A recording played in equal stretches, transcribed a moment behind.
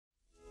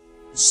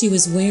She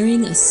was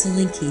wearing a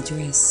slinky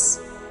dress.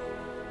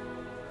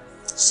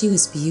 She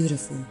was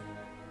beautiful.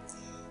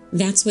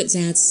 That's what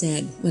Dad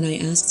said when I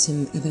asked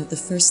him about the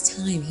first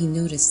time he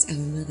noticed our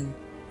mother.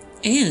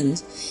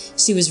 And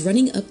she was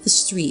running up the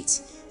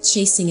street,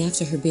 chasing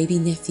after her baby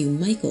nephew,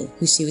 Michael,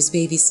 who she was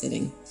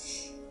babysitting.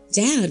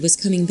 Dad was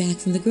coming back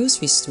from the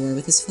grocery store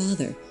with his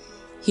father.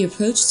 He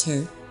approached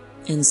her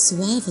and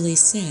suavely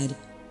said,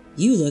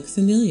 "You look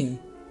familiar."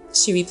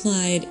 She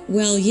replied,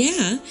 "Well,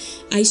 yeah,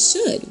 I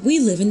should. We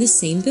live in the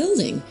same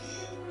building."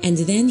 And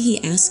then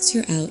he asked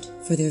her out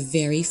for their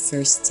very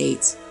first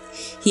date.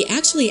 He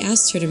actually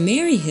asked her to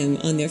marry him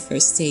on their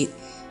first date,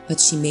 but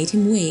she made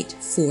him wait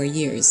 4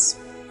 years.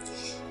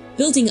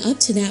 Building up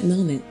to that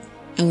moment,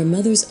 our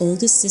mother's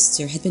oldest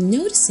sister had been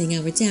noticing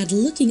our dad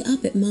looking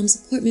up at Mom's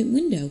apartment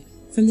window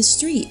from the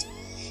street.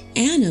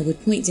 Anna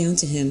would point down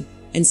to him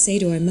and say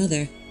to our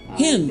mother,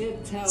 "Him,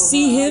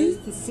 see him?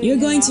 You're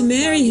going to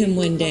marry him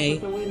one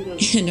day."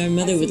 And our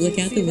mother would look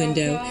out the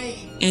window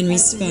and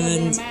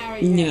respond,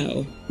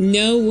 "No,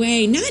 no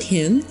way, not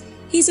him.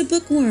 He's a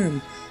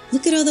bookworm.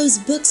 Look at all those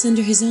books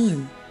under his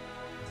arm."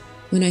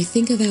 When I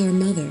think of our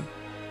mother,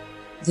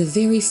 the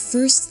very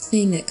first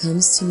thing that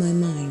comes to my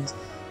mind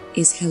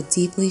is how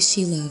deeply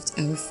she loved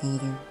our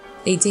father.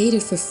 They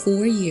dated for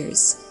 4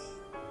 years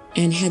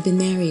and had been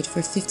married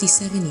for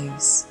 57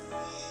 years.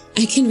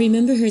 I can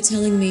remember her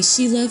telling me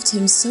she loved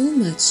him so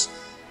much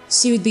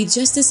she would be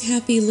just as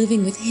happy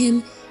living with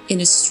him in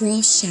a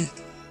straw shack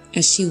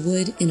as she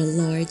would in a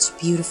large,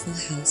 beautiful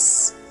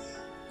house.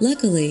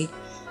 Luckily,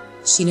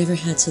 she never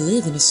had to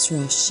live in a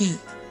straw shack.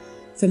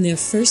 From their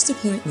first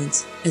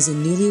apartment as a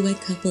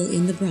newlywed couple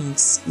in the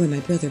Bronx, where my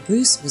brother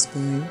Bruce was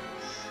born,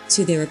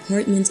 to their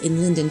apartment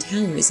in Linden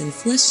Towers in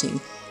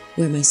Flushing,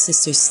 where my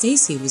sister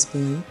Stacy was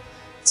born,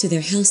 to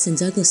their house in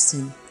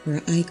Douglaston,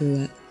 where I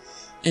grew up,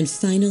 and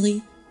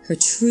finally, her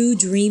true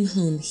dream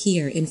home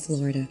here in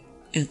Florida,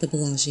 at the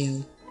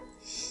Bellagio.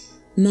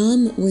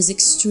 Mom was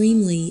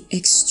extremely,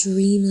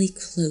 extremely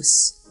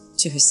close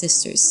to her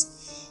sisters.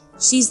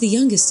 She's the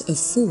youngest of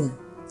 4.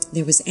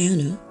 There was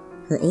Anna,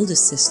 her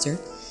oldest sister,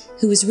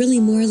 who was really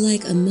more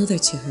like a mother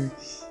to her,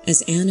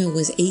 as Anna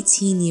was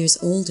 18 years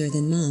older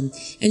than Mom,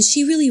 and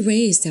she really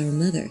raised our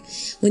mother.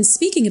 When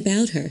speaking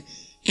about her,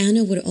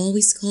 Anna would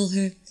always call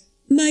her,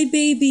 "My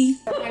baby,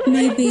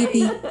 my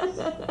baby,"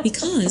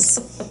 because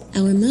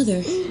our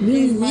mother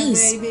really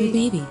was her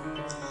baby.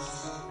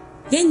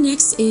 Then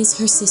next is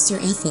her sister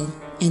Ethel,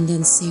 and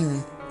then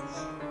Sarah.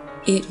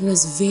 It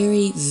was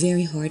very,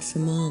 very hard for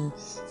Mom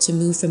to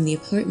move from the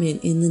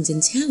apartment in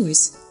Linden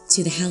Towers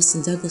to the house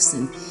in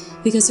Douglaston,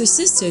 because her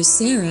sisters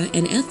Sarah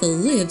and Ethel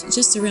lived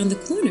just around the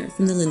corner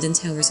from the Linden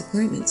Towers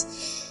apartment.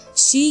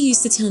 She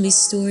used to tell me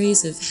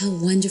stories of how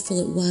wonderful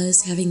it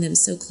was having them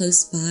so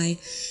close by,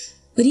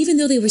 but even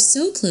though they were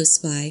so close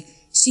by,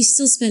 she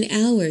still spent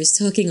hours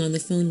talking on the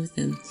phone with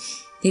them.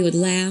 They would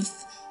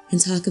laugh and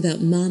talk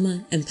about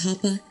Mama and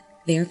Papa,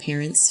 their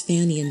parents,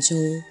 Fanny and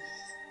Joel.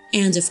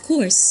 And of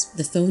course,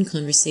 the phone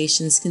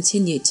conversations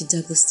continued to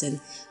Douglaston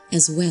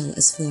as well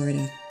as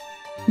Florida.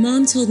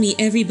 Mom told me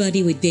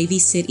everybody would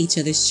babysit each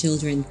other's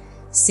children.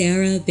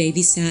 Sarah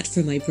babysat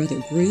for my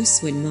brother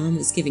Bruce when Mom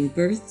was giving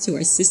birth to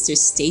our sister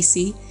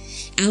Stacy.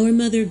 Our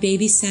mother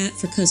babysat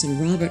for cousin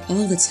Robert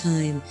all the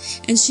time,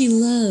 and she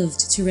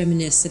loved to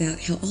reminisce about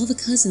how all the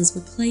cousins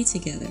would play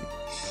together.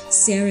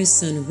 Sarah's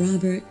son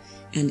Robert,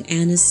 and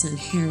Anna's son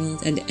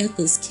Harold, and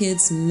Ethel's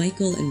kids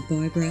Michael and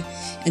Barbara,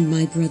 and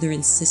my brother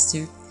and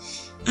sister.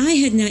 I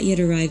had not yet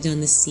arrived on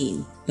the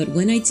scene, but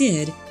when I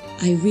did,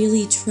 I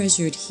really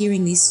treasured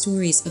hearing these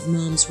stories of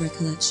Mom's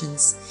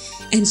recollections,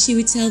 and she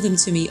would tell them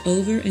to me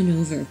over and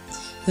over,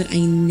 but I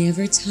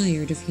never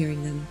tired of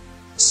hearing them.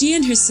 She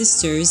and her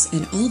sisters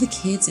and all the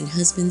kids and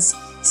husbands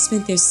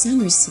spent their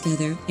summers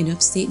together in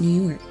upstate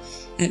New York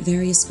at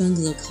various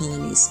bungalow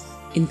colonies,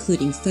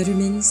 including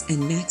Futterman's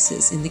and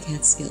Max's in the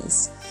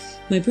Catskills.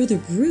 My brother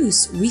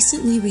Bruce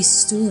recently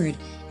restored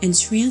and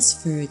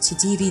transferred to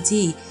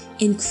DVD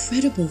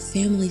incredible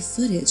family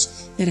footage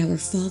that our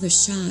father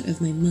shot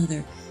of my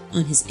mother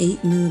on his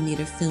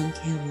 8mm film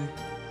camera.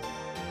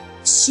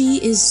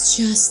 She is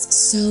just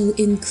so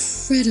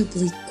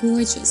incredibly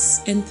gorgeous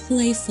and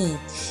playful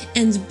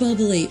and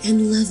bubbly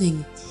and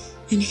loving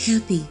and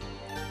happy.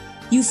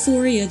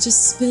 Euphoria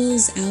just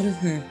spills out of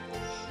her.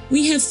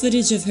 We have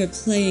footage of her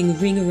playing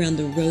Ring Around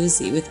the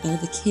Rosie with all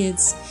the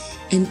kids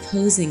and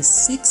posing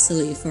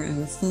sexily for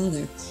our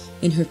father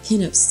in her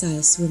pin-up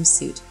style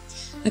swimsuit.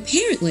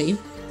 Apparently,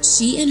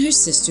 she and her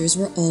sisters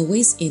were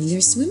always in their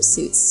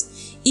swimsuits,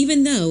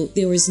 even though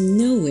there was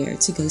nowhere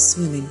to go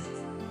swimming.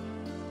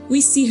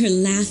 We see her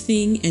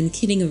laughing and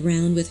kidding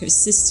around with her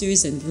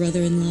sisters and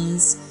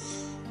brother-in-laws.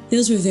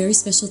 Those were very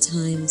special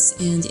times,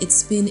 and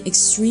it's been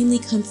extremely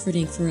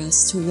comforting for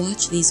us to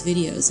watch these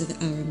videos of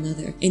our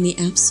mother in the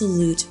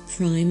absolute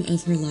prime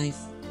of her life.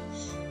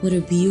 What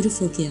a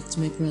beautiful gift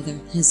my brother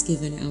has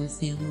given our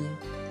family.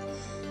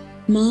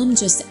 Mom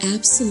just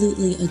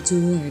absolutely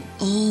adored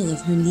all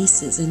of her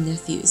nieces and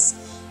nephews.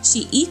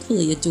 She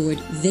equally adored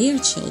their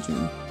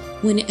children.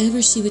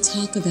 Whenever she would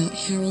talk about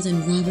Harold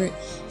and Robert,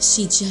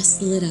 she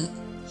just lit up.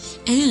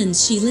 And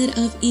she lit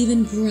up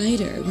even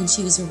brighter when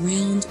she was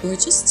around or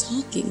just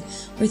talking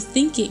or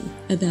thinking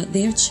about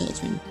their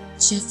children,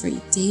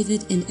 Jeffrey,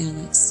 David, and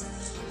Alex.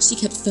 She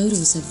kept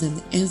photos of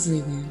them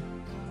everywhere.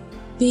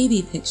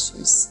 Baby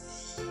pictures.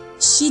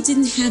 She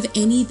didn't have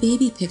any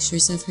baby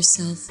pictures of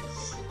herself.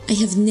 I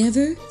have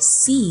never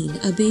seen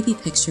a baby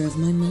picture of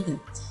my mother.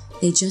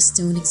 They just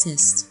don't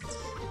exist.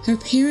 Her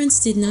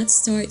parents did not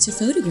start to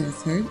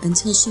photograph her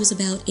until she was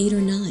about 8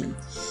 or 9.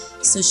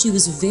 So she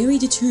was very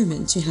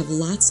determined to have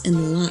lots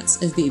and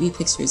lots of baby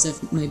pictures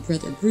of my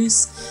brother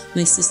Bruce,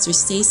 my sister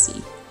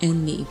Stacy,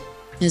 and me,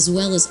 as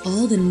well as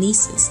all the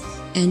nieces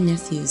and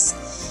nephews.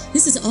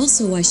 This is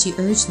also why she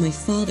urged my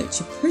father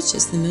to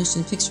purchase the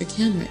motion picture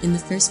camera in the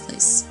first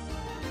place.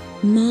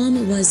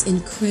 Mom was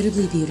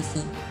incredibly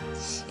beautiful.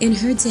 In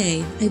her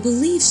day, I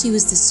believe she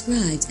was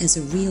described as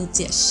a real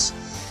dish.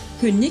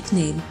 Her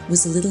nickname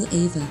was Little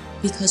Ava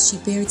because she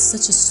bared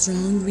such a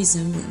strong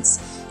resemblance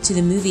to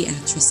the movie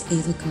actress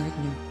Ava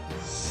Gardner.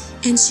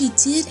 And she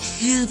did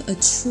have a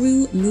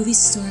true movie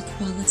star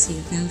quality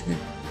about her.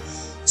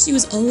 She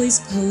was always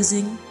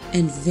posing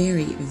and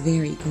very,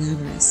 very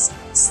glamorous,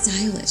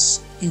 stylish,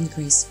 and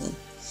graceful.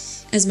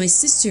 As my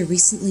sister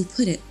recently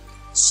put it,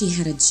 she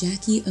had a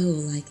Jackie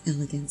O-like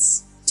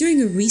elegance.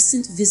 During a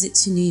recent visit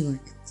to New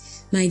York,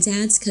 my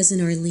dad's cousin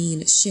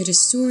Arlene shared a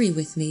story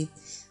with me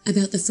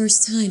about the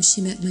first time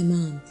she met my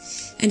mom,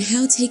 and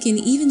how taken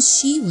even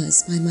she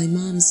was by my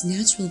mom's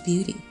natural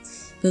beauty,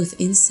 both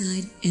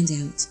inside and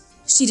out.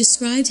 She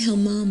described how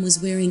Mom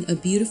was wearing a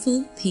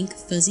beautiful pink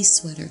fuzzy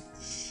sweater,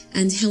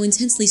 and how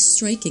intensely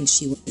striking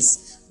she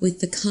was with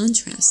the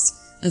contrast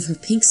of her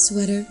pink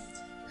sweater,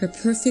 her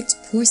perfect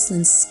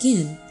porcelain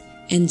skin,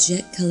 and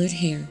jet-colored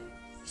hair.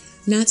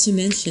 Not to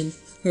mention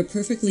her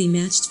perfectly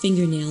matched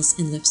fingernails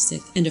and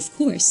lipstick, and of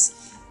course,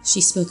 she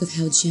spoke of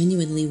how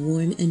genuinely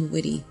warm and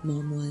witty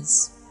Mom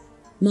was.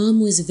 Mom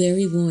was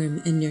very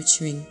warm and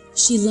nurturing.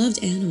 She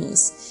loved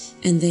animals,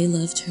 and they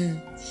loved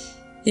her.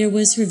 There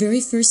was her very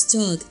first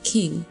dog,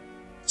 King.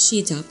 She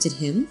adopted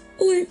him,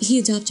 or he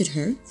adopted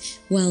her,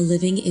 while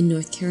living in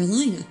North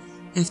Carolina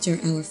after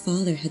our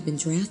father had been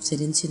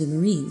drafted into the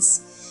Marines.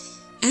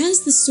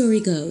 As the story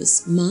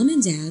goes, Mom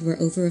and Dad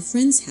were over a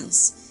friend's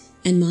house,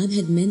 and Mom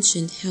had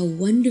mentioned how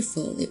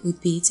wonderful it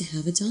would be to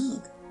have a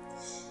dog.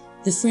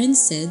 The friend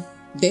said,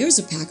 "There's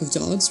a pack of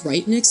dogs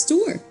right next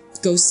door.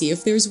 Go see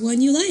if there's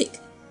one you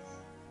like."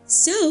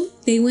 So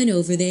they went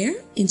over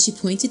there, and she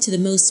pointed to the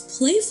most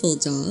playful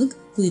dog,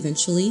 who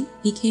eventually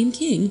became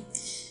King.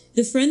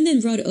 The friend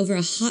then brought over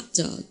a hot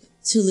dog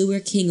to lure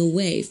King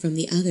away from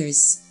the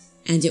others,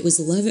 and it was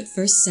love at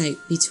first sight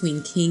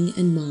between King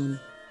and Mom.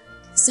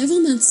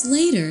 Several months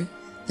later,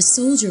 a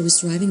soldier was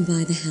driving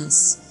by the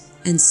house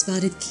and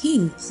spotted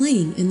King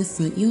playing in the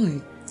front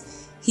yard.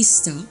 He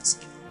stopped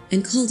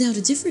and called out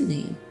a different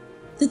name.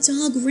 The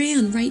dog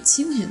ran right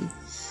to him.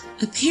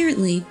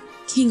 Apparently,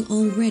 King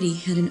already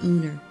had an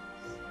owner.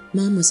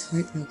 Mom was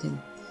heartbroken,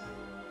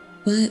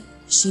 but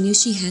she knew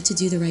she had to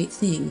do the right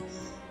thing,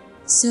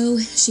 so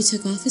she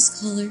took off his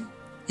collar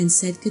and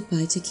said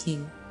goodbye to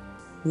King.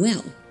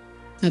 Well,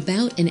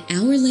 about an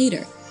hour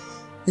later,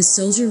 the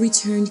soldier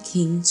returned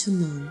King to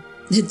Mom.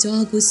 The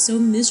dog was so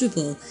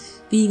miserable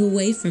being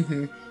away from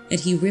her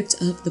that he ripped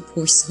up the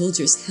poor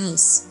soldier's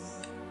house.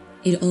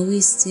 It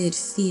always did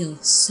feel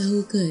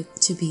so good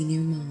to be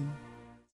near Mom.